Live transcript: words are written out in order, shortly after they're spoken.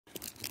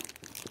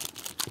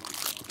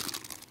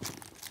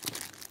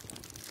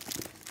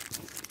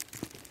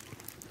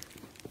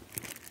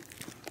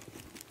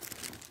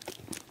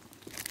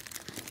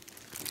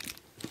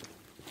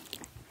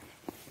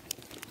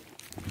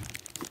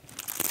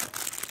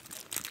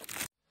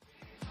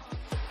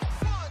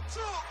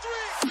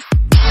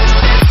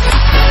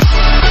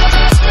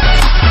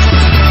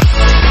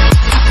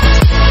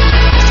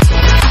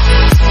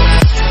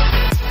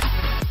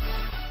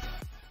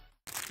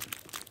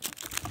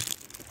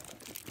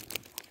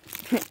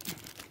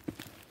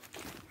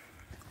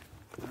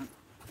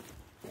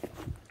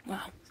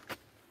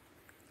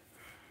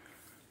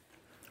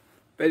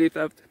Petty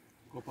theft.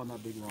 Go up on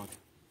that big rock.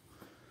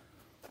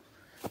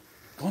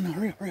 Go on now,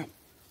 hurry up, hurry up.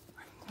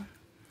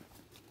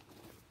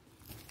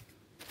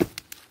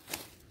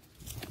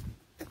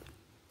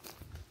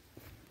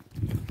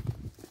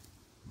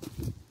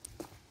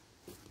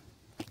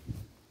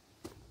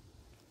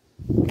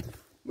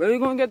 Where are we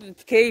gonna get to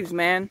the caves,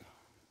 man?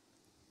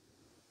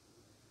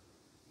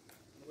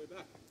 On the way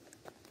back.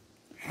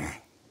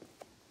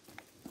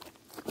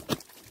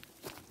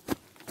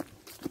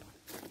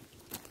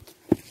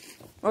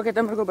 Okay,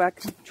 then we'll go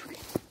back. About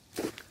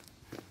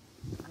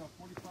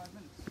 45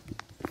 minutes.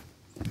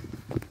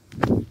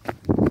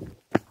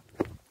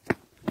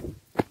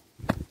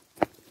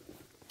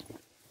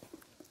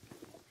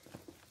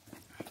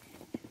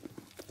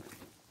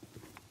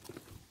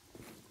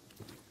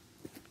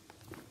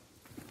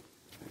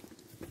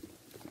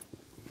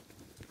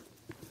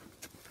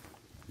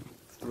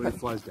 The way it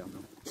flies down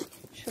though.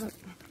 Shut up.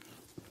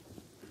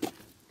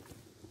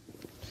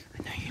 I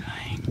know you're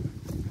lying.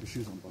 Your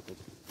shoes unbuckled.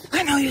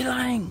 I know you're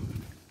lying.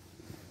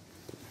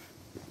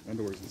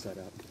 Underwear's inside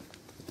out.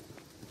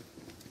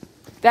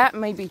 That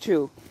may be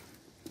true.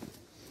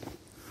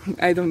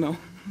 I don't know.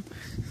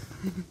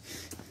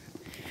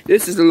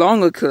 This is a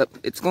longer clip.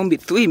 It's gonna be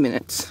 3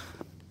 minutes.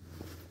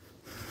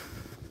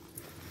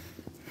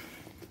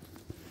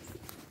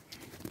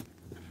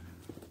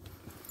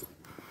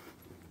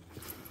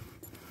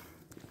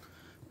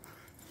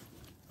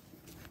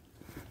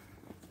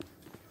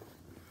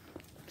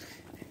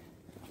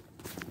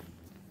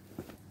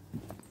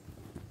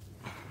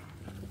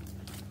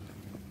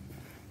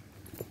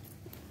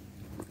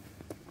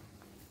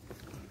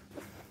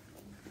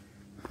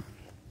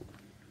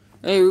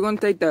 Hey, we're gonna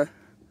take the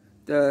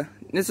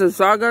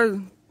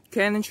Mississauga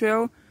Canyon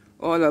Trail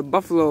or the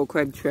Buffalo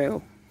Crag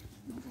Trail.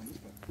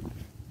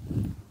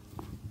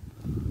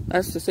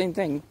 That's the same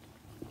thing.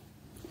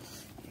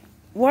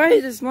 Why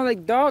does it smell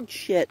like dog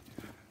shit?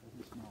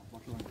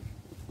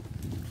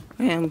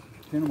 Man,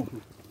 Animal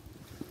poop.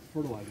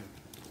 Fertilizer.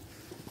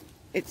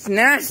 it's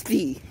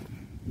nasty.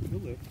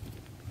 You'll live.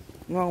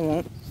 No, it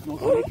won't.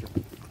 Smells like nature.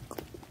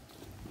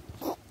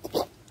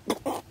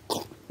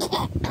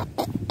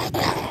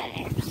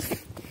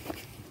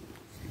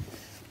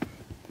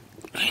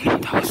 I know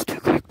that was too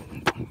quick.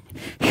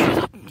 Shut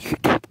up,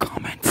 YouTube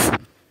comments.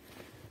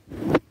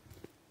 You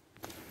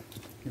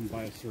can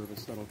buy a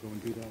service that'll go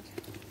and do that.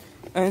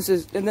 And it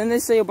says, and then they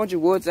say a bunch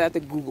of words I have to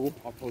Google.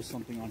 I'll post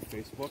something on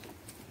Facebook,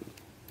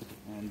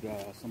 and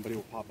somebody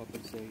will pop up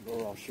and say,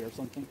 or I'll share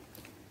something.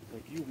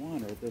 Like, you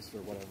want, or this,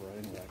 or whatever.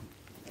 Anyway,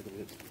 I do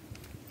it.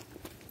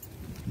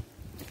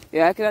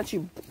 Yeah, I can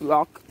actually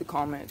block the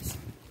comments.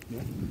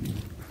 Yeah.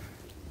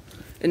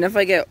 And if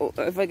I get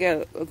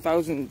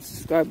 1,000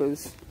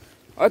 subscribers,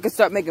 I could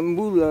start making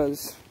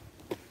moolahs.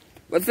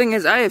 But the thing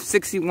is, I have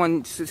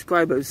 61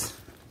 subscribers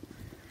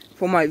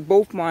for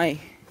both my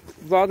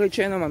vlogger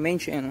channel and my main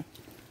channel.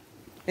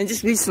 And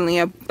just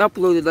recently, I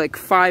uploaded like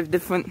 5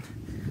 different,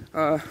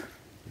 what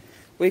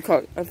do you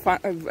call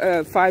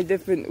it? 5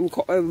 different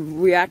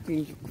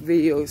reacting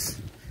videos.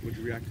 Would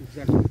you react to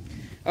exactly?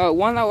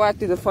 One I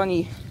reacted to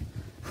funny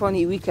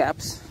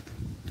recaps.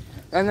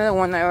 Another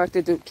one I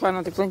reacted to Try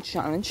Not to Flinch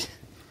challenge.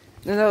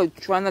 Another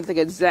Try Not to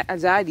Get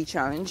Anxiety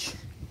challenge.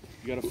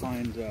 You gotta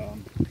find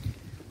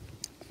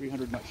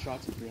 300 nut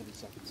shots in 300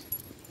 seconds.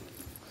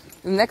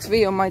 The next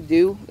video I might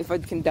do, if I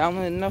can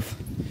download enough,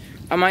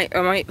 I might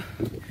upload.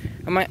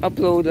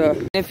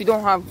 If you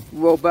don't have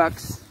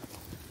Robux,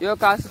 you're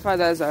classified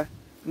as a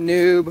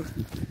noob.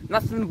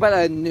 Nothing but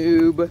a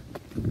noob.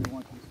 You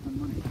want to spend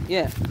money.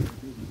 Yeah.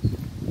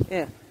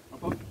 Yeah.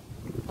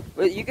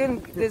 But you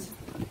can. There's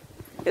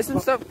some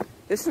stuff.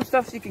 There's some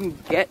stuff you can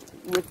get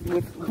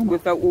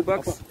without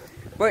Robux.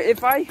 But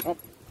if I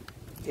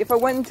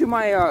went into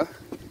my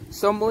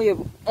summary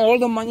of all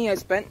the money I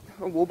spent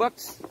on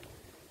Robux,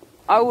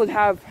 I would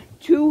have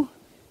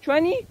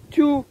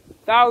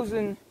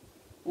 22,000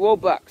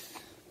 Robux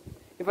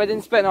if I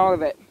didn't spend all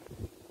of it.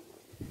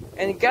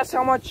 And guess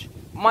how much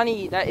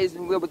money that is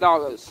in real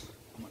dollars?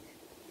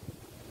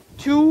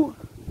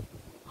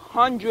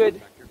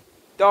 $200.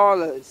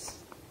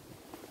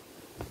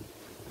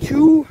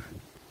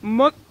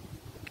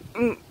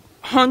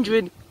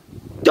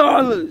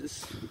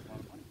 $200.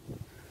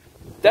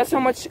 That's how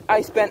much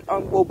I spent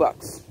on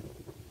Robux.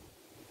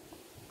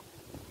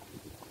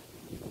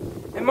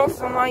 And most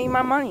of them not even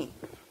my money.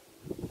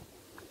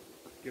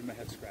 Give him a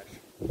head scratch.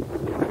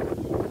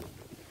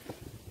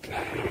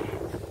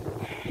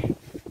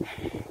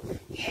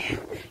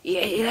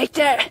 Yeah, you like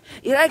that?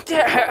 You like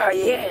that?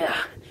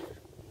 Yeah.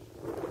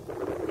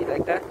 You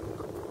like that?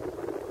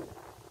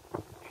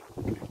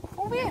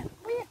 Over here.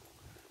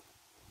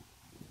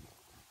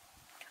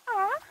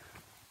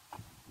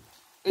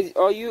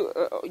 Are you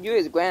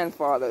his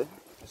grandfather?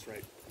 That's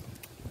right.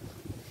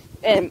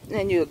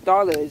 And your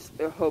daughter is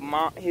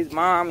his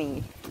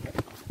mommy.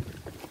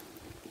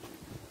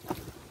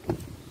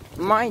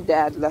 My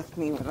dad left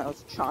me when I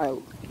was a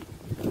child.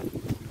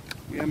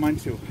 Yeah, mine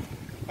too.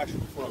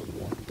 Actually, before I was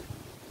born.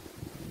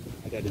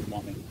 My dad didn't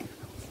want me.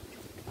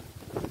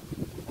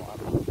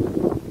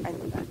 I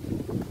know that.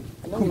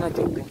 I No, you're not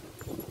joking.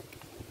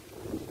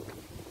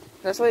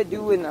 That's what I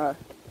do in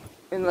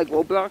like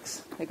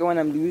Roblox. Like when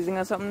I'm losing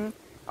or something.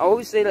 I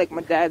always say like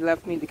my dad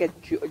left me to get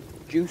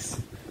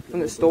juice from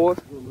the store.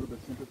 A little bit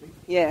of sympathy.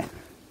 Yeah.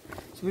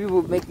 So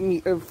people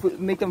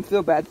make them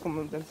feel bad for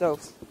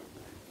themselves.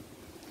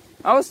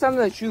 I was telling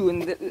the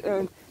truth,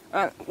 and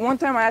one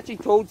time I actually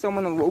told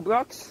someone on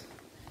Roblox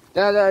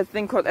that a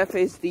thing called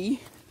FASD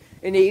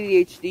and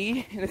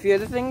ADHD and a few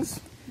other things,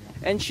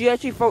 and she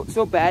actually felt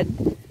so bad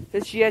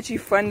that she actually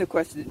friend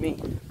requested me.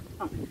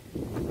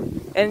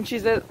 And she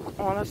said,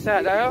 "Oh, that's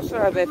sad. I also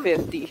have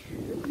FASD."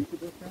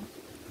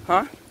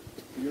 Huh?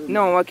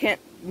 No, I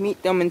can't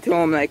meet them until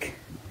I'm like.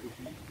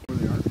 Where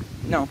they are?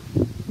 No.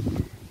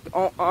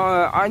 Oh,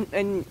 I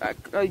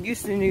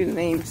used to know the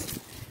names.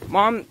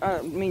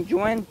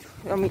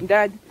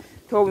 Dad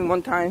told me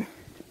one time,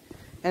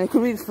 and I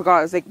completely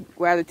forgot. It's like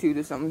gratitude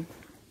or something.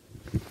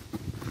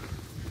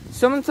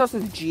 Someone starts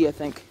with G, I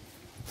think.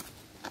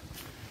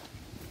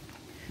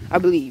 I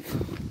believe.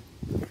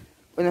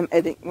 When I'm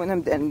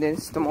editing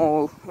this, I'm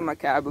all in my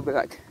cab, I'll be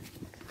like,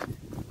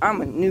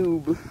 I'm a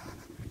noob.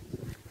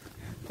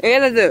 Hey,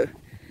 editor,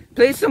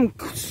 play some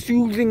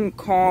soothing,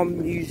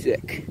 calm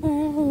music.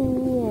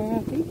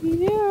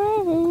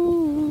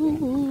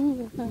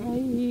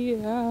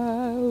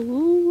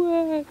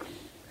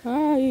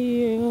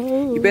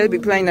 You better be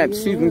playing that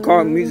soothing,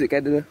 calm music,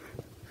 editor.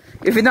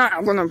 If you're not,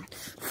 I'm gonna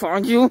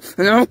find you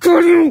and I'll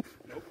kill you.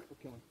 Nope, we're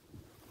killing.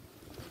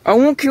 I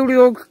won't kill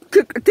you, I'll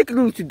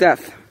tickle you to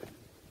death.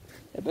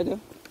 That better?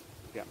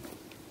 Yeah.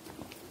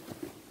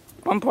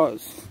 On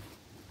pause.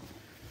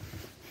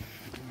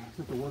 It's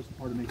like the worst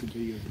part of making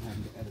videos is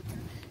having to edit them.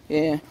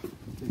 Yeah. It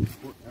takes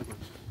forever.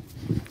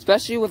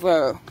 Especially with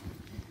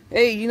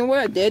hey, you know what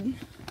I did?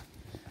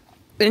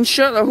 And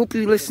shut, I hope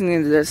you're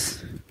listening to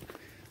this.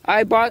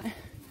 I bought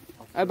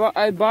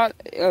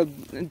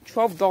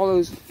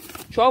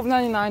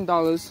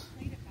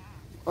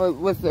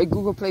 $12.99 with a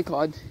Google Play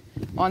card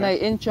on a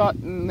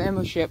InShot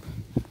membership.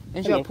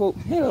 InShot Pro.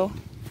 Hello.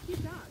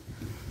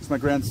 It's my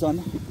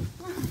grandson.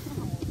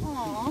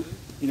 Aww.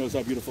 He knows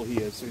how beautiful he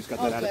is, so he's got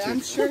that attitude.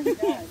 I'm sure he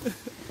does.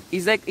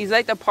 He's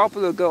like the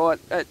popular girl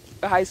at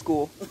high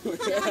school.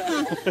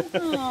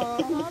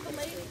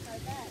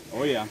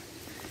 Oh yeah.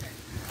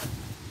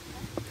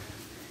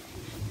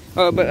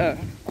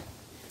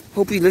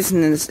 Hope you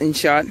listen to this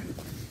InShot.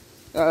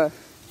 I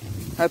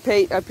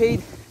paid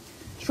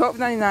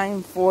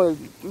 $12.99 for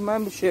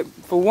membership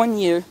for 1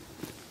 year,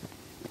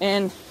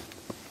 and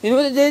you know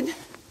what it did?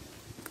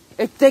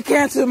 They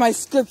canceled my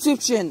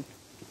subscription.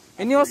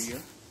 And you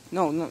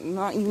know, no,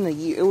 not even a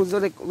year. It was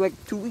like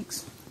 2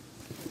 weeks.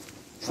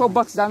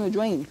 $12 down the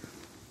drain.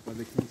 Why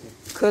they cancel?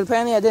 Cause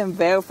apparently I didn't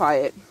verify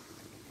it.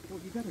 Well,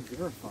 you gotta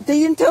verify. They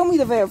didn't tell me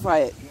to verify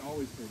it. They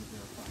always say to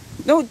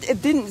verify. No,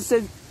 it didn't.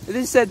 It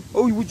just said,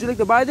 "Oh, would you like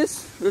to buy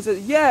this?" It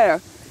said, "Yeah,"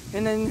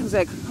 and then it was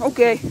like,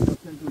 "Okay." Send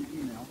you an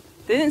email.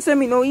 They didn't send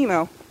me no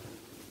email.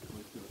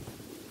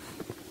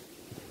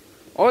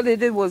 All they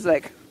did was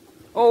like,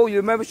 "Oh,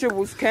 your membership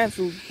was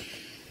canceled."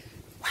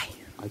 Why?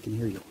 I can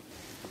hear you.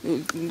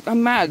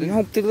 I'm mad and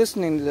hope they're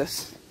listening to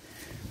this.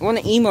 I want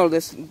to email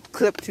this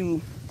clip to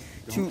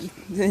the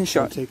InShot.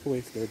 Don't take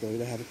away their ability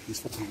to have a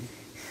peaceful time.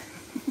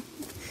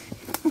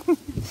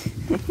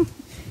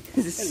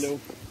 Hello.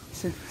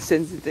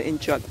 Sends it to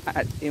InShot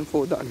at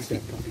info.com.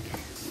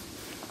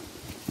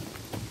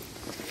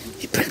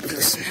 You better be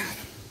listening.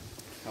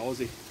 How old is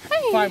he?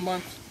 5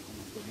 months.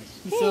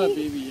 He's still a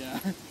baby, yeah.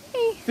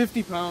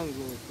 50 pounds.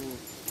 Cool.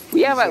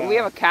 We have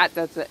a cat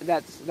that's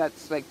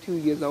like 2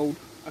 years old.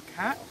 A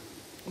cat?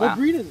 Wow. What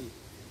breed is he?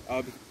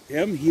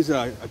 Him? He's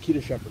a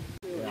Akita Shepherd.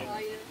 Yeah.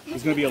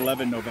 He's gonna be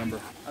 11 November.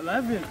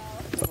 11.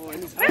 Oh,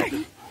 and he's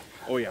healthy.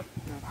 Oh yeah.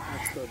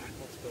 That's good.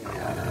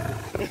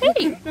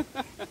 Hey!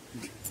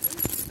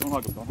 Don't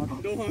hug him. Don't hug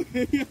him. Don't hug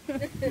me.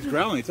 He's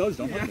growling. He tells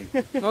you don't hug me.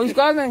 No, he's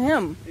got than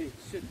him. Hey,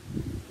 shit.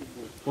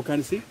 What kind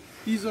is he?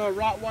 He's a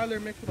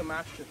Rottweiler mixed with a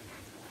Mastiff.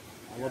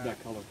 I love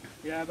that color.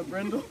 Yeah, the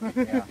Brindle.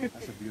 Yeah,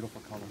 that's a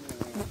beautiful color.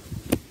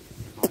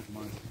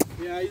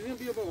 Yeah, he's gonna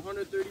be about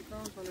 130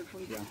 pounds,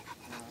 120. Yeah.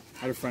 I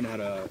had a friend who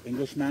had an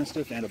English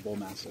Mastiff and a Bull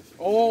Mastiff.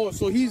 Oh,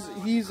 so his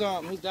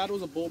dad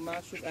was a Bull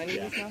Mastiff and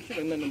English Mastiff,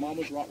 and then the mom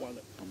was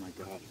Rottweiler. Oh my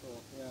god. So,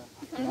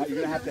 yeah.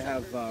 You're gonna have to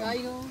have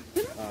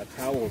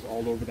towels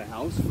all over the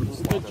house for the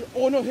slobber.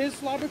 Oh no, his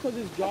slobber because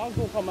his jaws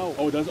don't come out.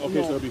 Oh, it does? Okay,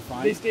 No, so it'll be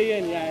fine. They stay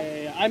in,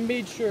 yeah. I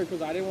made sure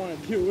because I didn't want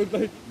to deal with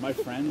like. My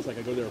friends, like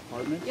I go to their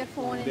apartment,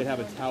 they'd have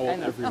a towel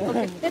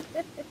everywhere.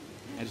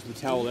 And just the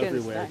towel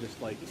everywhere, just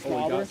like,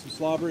 oh, we got some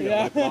slobber, you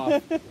Yeah. gotta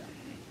wipe off.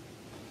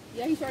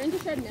 Yeah, he's starting to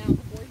shed now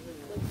before he was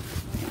like,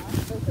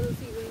 go to the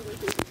seat when he was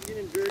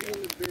Getting dirty in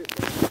the bit.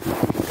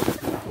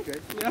 Okay.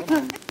 Yeah.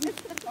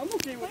 I'm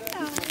okay with that.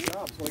 That's my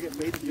job, so I get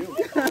paid to do.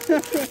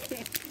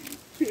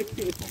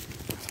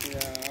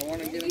 Yeah, I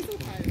want to get him. so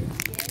tired.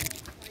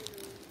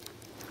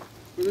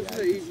 But this is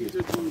the easier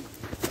to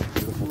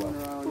Beautiful run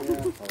though. around,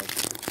 yeah.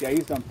 Yeah,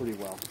 he's done pretty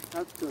well.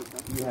 That's good.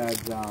 He had,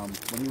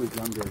 when he was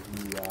younger, he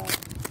ended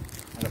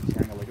up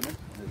tearing a ligament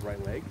in his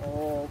right leg.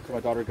 Oh, So my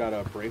daughter got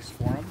a brace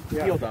for him.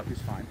 Yeah. Healed up,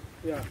 he's fine.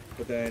 Yeah.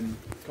 But then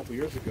a couple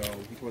years ago,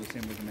 he tore the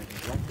same ligament in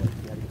his left leg.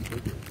 He had to get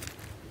surgery.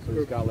 So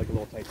he's got like a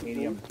little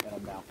titanium in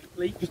him now.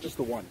 Plate? Just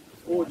the one.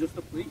 Oh, just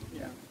the plate?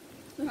 Yeah.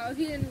 So how is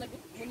he in, like,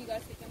 when you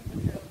guys take him for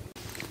sure?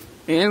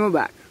 And we're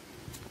back.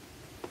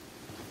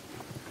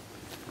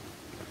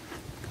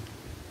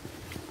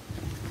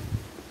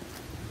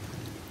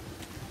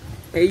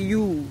 Hey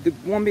you, the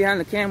one behind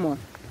the camera.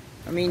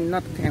 I mean,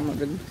 not the camera,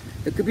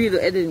 the computer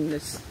editing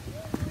this.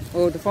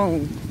 Or the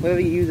phone, whatever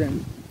you're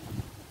using.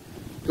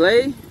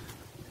 Play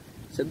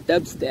some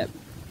dubstep.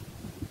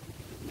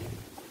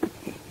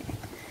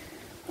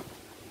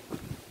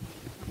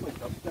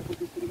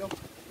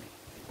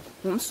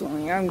 I'm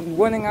sorry, I'm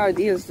running out of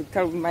ideas to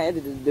tell my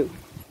editor to do.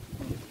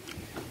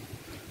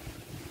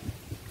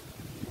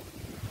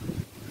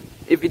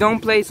 If you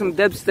don't play some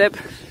dubstep,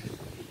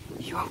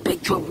 you're in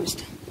big trouble.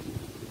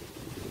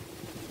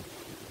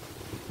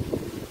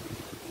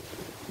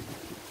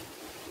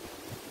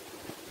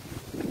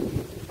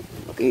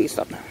 Okay,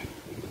 stop now.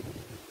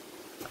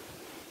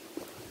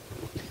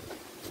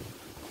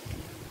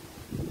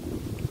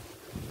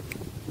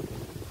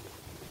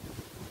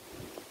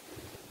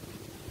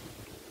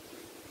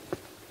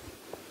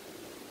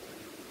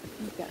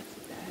 That's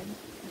the dad.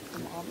 That's the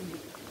mom and the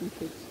two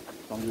kids.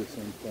 I'm gonna do the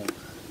same thing.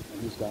 When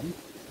he's done,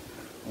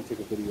 I'm gonna take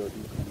a video of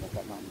you coming up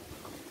that mountain.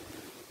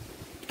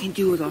 You can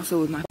do it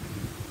also with my...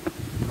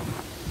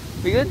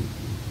 We good?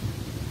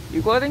 You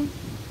recording?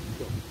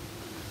 Sure.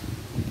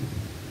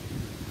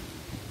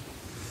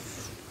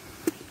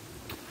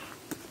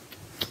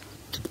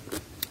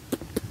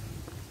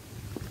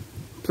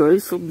 Play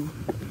some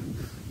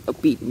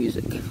upbeat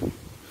music.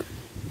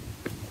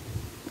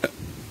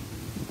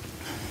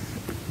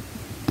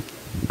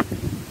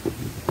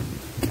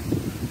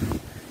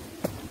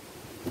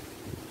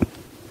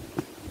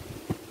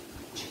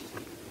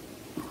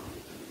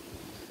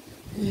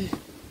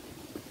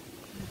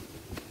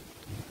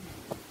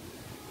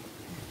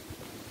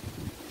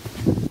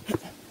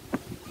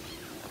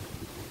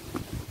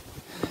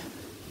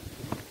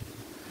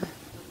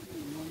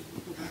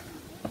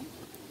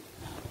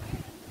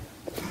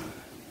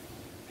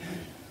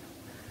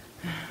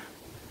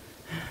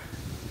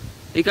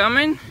 He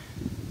coming?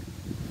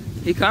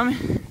 He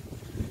coming?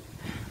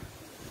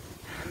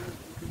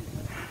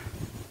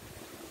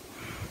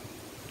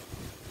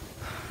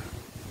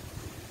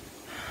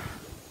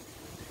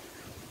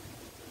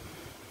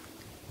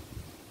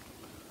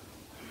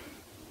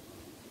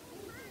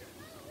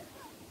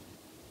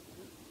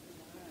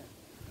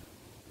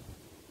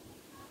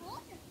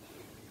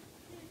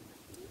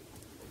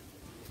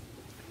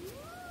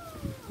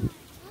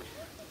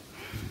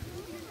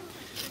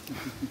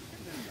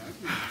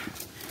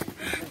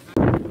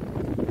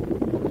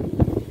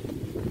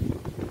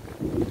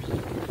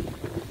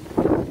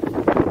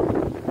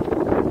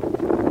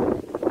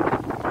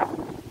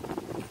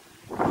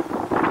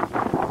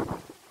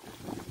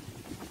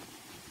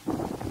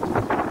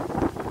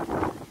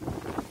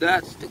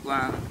 That's the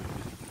ground.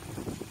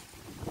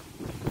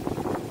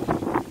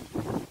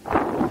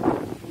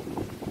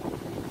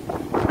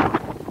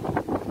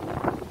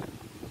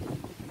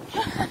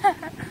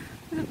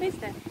 There's a face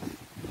there.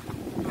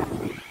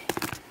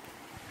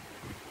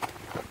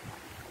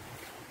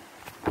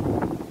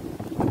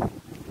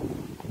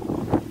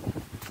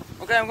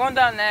 Okay, I'm going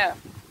down there.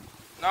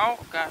 No?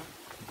 Okay.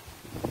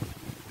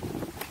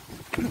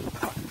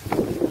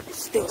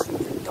 Still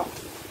something, don't.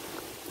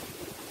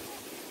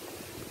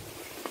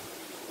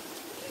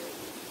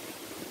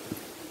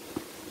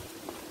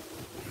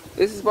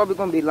 This is probably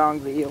gonna be a long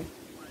video.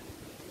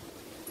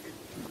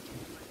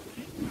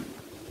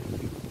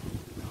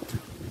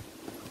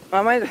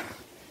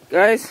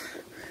 Guys,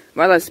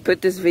 let's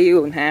split this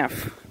video in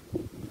half.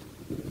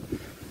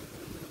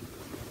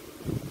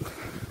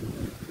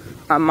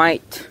 I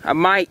might.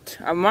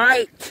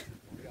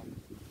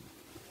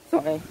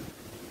 Sorry.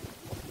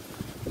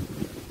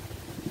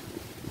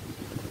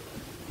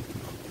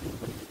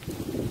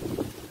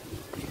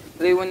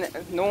 When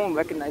no one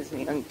recognizes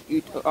me on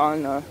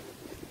YouTube,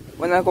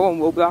 when I go on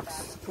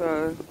Roblox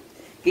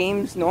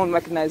games, no one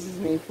recognizes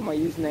me for my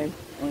username.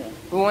 Oh yeah.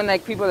 But when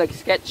like people like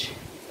Sketch,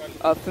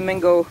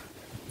 Flamingo,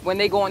 when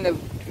they go on the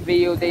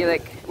video, they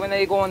like when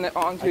they go on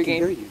onto the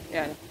game. Hear you.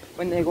 Yeah.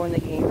 When they go in the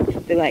game,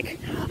 they're like,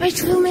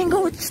 "It's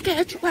Flamingo, it's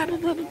Sketch, blah blah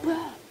blah blah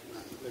blah."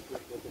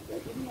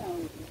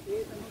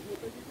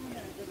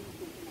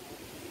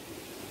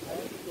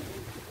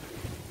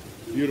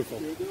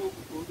 Beautiful.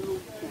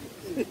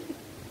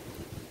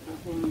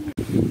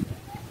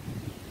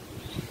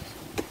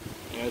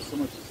 Yeah, there's so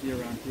much to see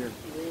around here.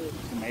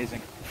 It's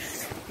amazing.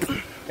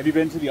 Have you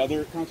been to the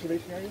other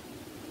conservation area?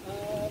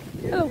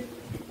 Oh.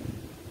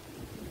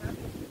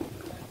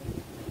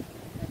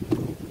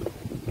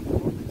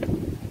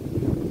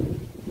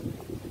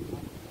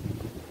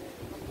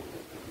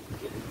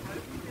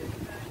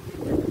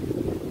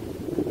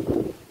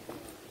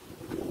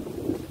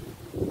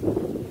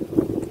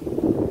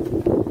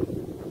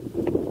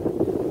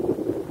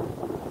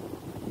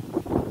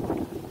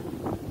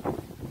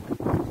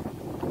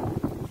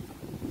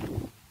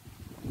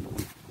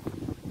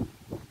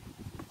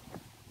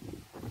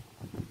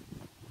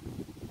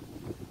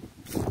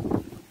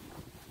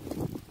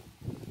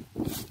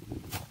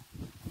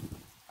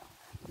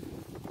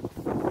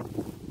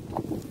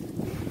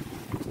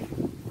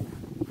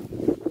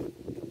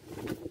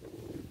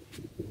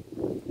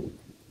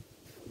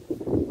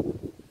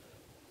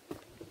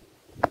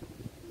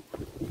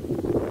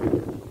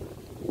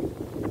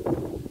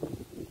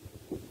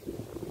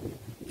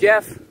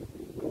 Jeff.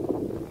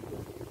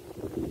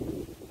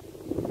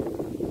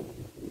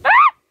 Ah!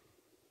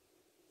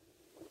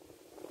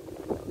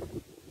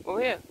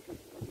 Over here.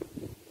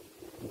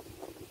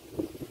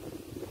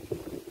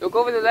 Look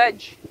over the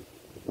ledge.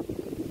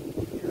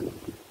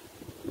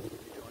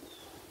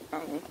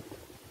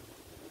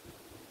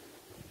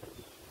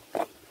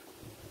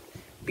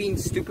 Being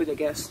stupid, I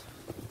guess.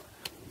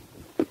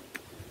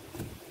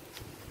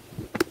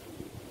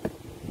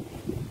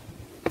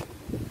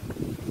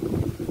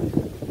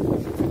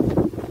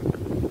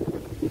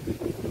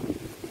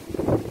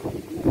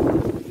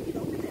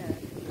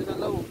 There's a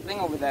little thing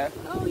over there.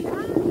 Oh,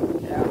 yeah?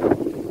 Yeah.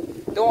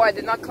 Though I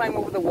did not climb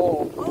over the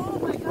wall. Oh,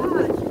 my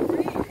gosh.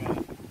 Great.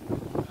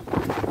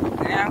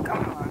 Yeah, come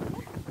on.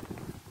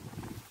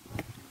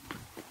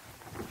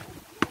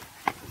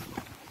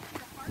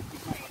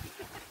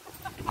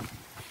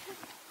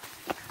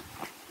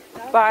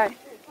 Bye.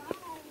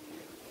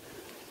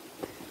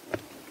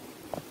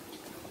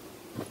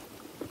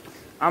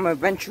 I'm an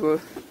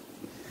adventurer.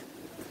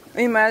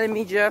 Are you mad at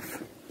me,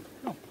 Jeff?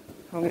 No.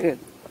 Oh, good.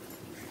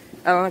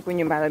 I don't like when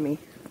you're mad at me.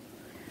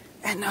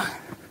 And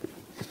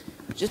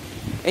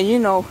and you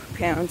know,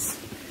 parents,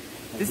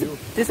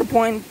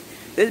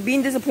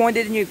 being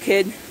disappointed in your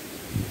kid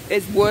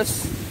is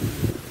worse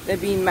than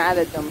being mad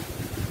at them.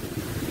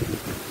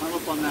 I'm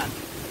up on that.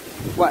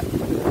 What?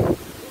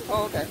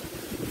 Oh, okay.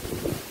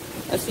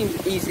 That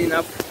seems easy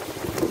enough.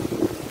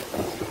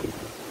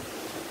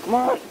 Come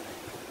on.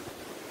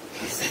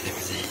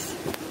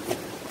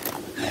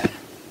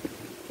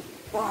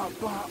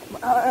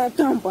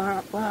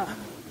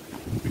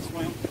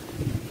 Swim.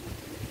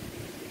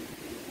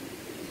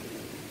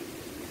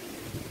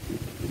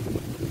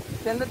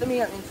 Send it to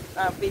me on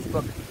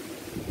Facebook.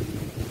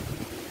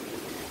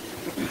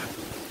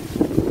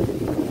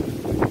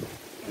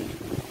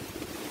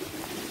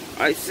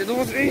 I said it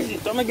was easy.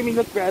 Don't make me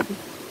look bad.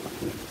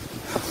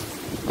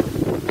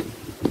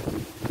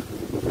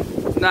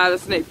 Nah,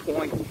 that's no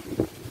point.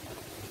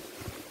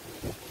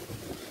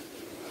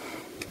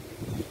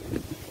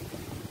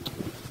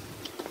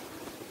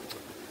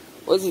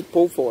 What is this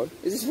pole for?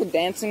 Is this for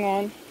dancing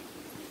on?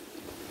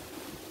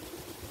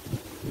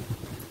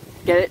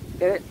 Get it?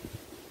 Get it?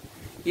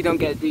 You don't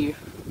get it, do you?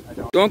 I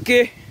don't.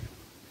 Donkey!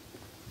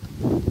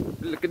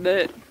 Look at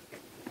that.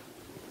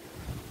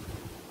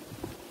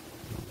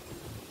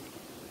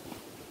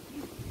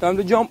 Time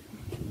to jump.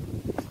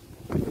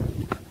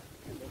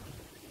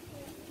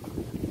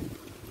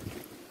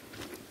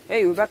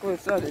 Hey, we're back where we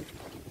started.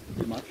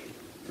 Too much.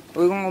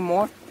 Are we gonna go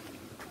more?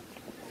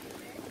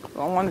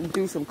 I want to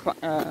do some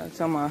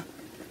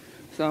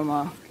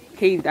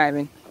cave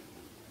diving.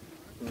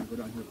 Go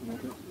down here for a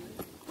little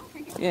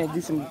bit. Yeah,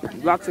 do some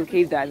lots of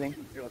cave diving.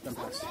 Here, let them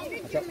pass.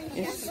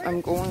 Yes,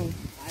 I'm going.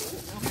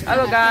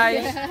 Hello,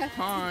 guys.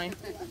 Hi.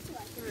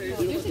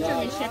 Here's a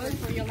German Shepherd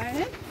for you,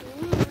 Lennon.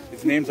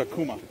 His name's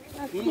Akuma.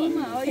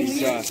 Akuma. Oh, you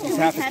He's mean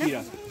half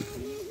Akita.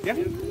 Yeah.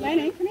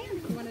 Lennon, come here.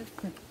 You wanna...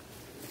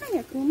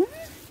 Hi, Akuma.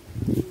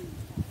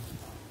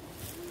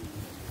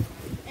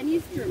 And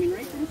he's German,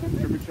 right? German Shepherd?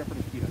 German Shepherd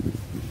Akita.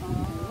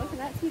 Oh, look at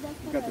that. See, that's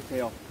He's got the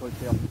tail, coat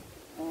tail.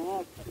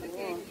 Oh,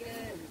 cool.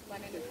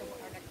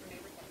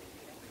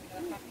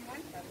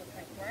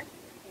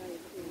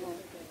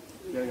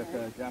 Yeah, I got the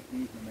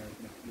Japanese and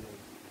American Akita.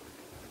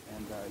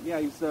 And yeah,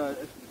 he's a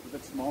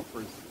bit small for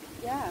his.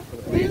 Yeah. For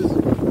the place.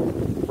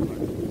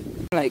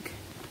 Like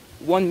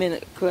 1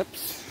 minute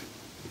clips,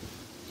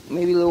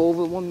 maybe a little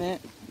over 1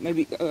 minute.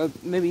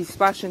 Maybe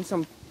splash in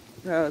some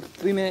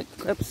 3 minute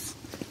clips.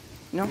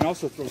 You know? You can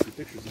also throw some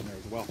pictures in there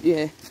as well.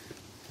 Yeah.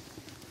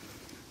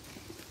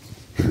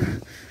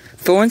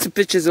 Throw in some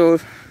pictures or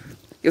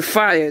you're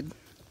fired.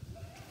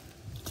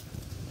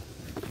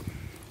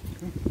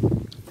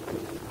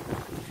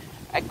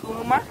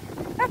 Akuma,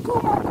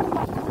 Akuma,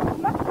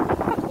 Akuma,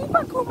 Akuma,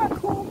 Akuma,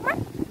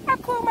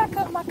 Akuma,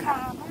 Akuma, Akuma,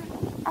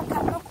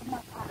 Akuma, Akuma,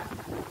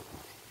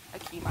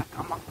 Akima,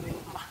 Akuma,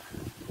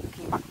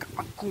 Akima,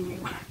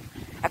 Akuma,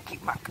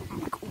 Akima,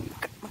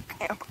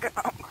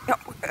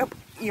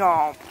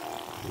 Akuma,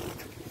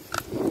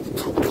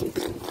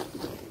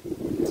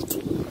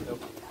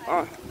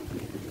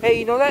 Hey,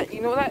 you know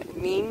that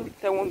meme,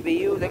 that one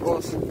video that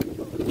goes,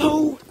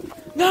 no,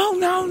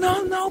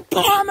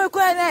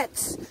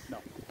 pomegranates. No.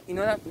 You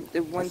know that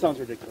the one. That sounds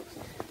ridiculous.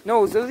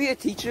 No, it's literally a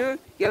teacher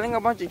yelling at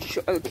a bunch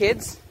of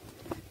kids,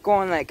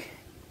 going like,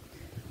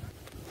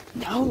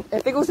 no. I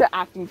think it was an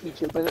acting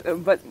teacher, but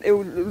it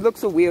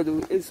looks so weird.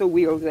 It's so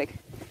weird. It was like,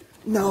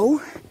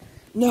 no,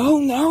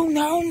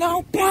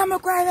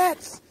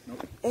 pomegranates.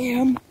 Nope.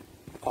 Am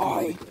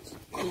I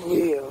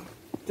clear?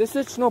 Just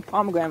search no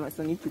pomegranates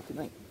on YouTube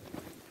tonight.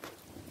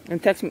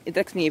 And text me,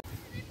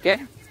 okay?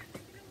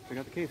 Check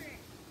out the cave.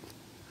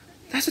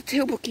 That's a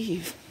terrible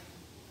cave.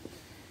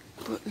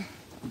 But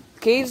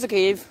cave's a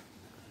cave.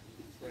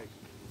 That's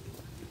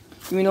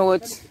right. You know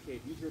what's...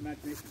 Cave. Use your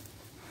imagination.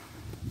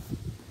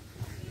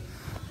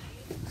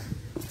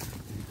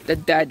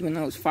 That died when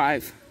I was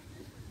 5.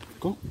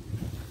 Go.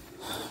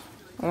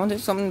 I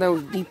wanted something that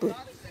was deeper.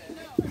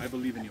 I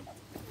believe in you.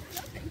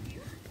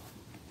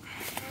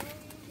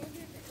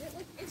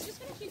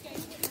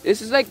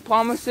 This is like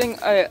promising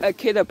a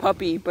kid a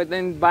puppy, but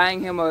then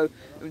buying him a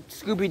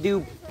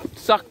Scooby-Doo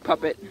sock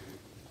puppet.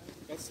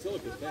 That's still a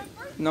good thing.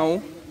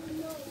 No.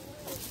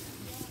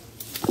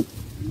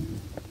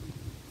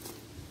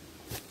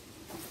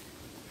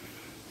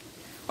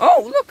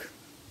 Oh, look!